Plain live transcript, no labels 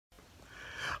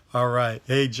All right.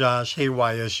 Hey, Josh. Hey,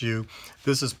 YSU.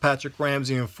 This is Patrick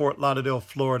Ramsey in Fort Lauderdale,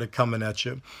 Florida, coming at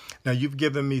you. Now, you've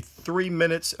given me 3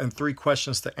 minutes and 3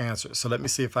 questions to answer. So let me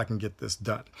see if I can get this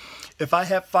done. If I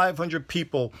have 500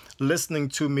 people listening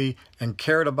to me and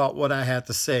cared about what I had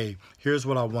to say, here's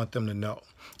what I want them to know,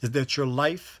 is that your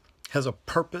life has a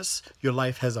purpose, your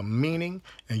life has a meaning,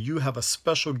 and you have a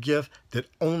special gift that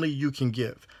only you can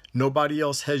give. Nobody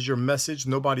else has your message.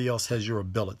 Nobody else has your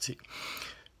ability.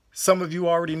 Some of you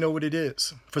already know what it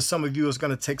is. For some of you, it's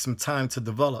going to take some time to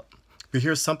develop. But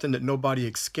here's something that nobody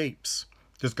escapes.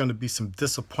 There's going to be some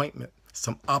disappointment,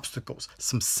 some obstacles,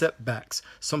 some setbacks.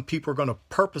 Some people are going to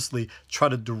purposely try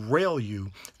to derail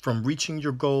you from reaching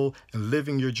your goal and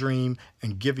living your dream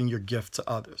and giving your gift to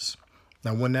others.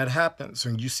 Now, when that happens,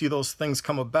 and you see those things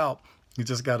come about, you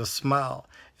just got to smile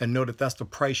and know that that's the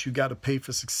price you got to pay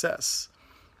for success.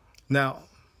 Now,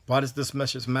 why does this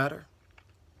message matter?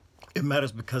 It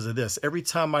matters because of this. Every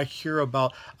time I hear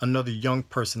about another young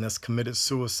person that's committed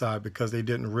suicide because they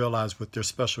didn't realize what their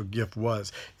special gift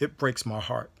was, it breaks my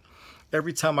heart.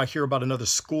 Every time I hear about another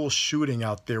school shooting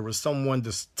out there where someone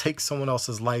just takes someone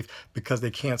else's life because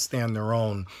they can't stand their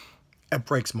own, it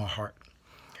breaks my heart.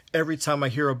 Every time I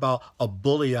hear about a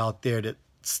bully out there that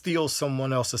steals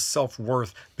someone else's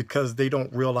self-worth because they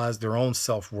don't realize their own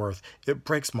self-worth, it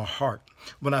breaks my heart.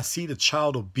 When I see the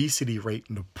child obesity rate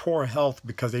and the poor health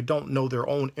because they don't know their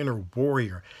own inner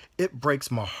warrior, it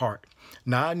breaks my heart.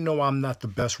 Now, I know I'm not the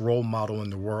best role model in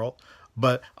the world,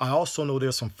 but I also know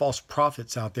there's some false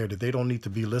prophets out there that they don't need to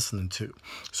be listening to.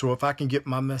 So if I can get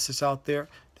my message out there,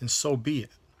 then so be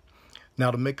it. Now,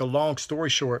 to make a long story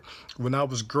short, when I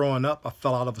was growing up, I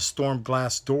fell out of a storm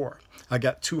glass door. I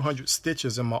got 200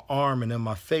 stitches in my arm and in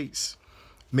my face.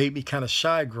 Made me kind of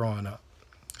shy growing up.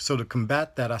 So to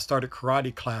combat that, I started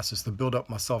karate classes to build up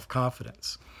my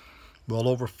self-confidence. Well,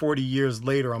 over 40 years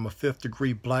later, I'm a 5th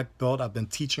degree black belt. I've been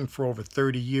teaching for over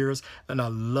 30 years, and I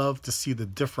love to see the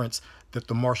difference that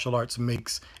the martial arts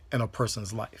makes in a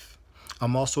person's life.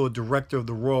 I'm also a director of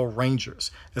the Royal Rangers.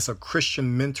 It's a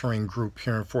Christian mentoring group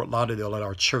here in Fort Lauderdale at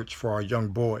our church for our young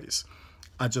boys.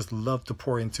 I just love to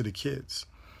pour into the kids.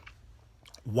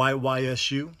 Why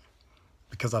YSU?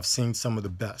 Because I've seen some of the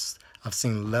best. I've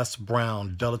seen Les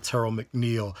Brown, Delatero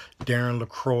McNeil, Darren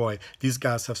LaCroix. These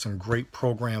guys have some great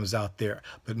programs out there,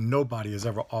 but nobody has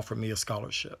ever offered me a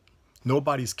scholarship.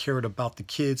 Nobody's cared about the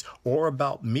kids or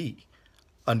about me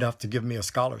enough to give me a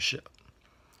scholarship.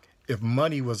 If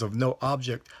money was of no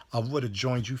object, I would have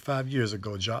joined you 5 years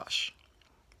ago, Josh.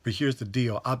 But here's the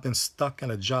deal. I've been stuck in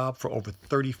a job for over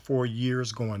 34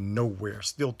 years going nowhere,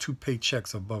 still 2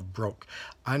 paychecks above broke.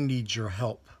 I need your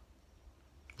help.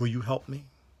 Will you help me?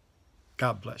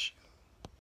 God bless you.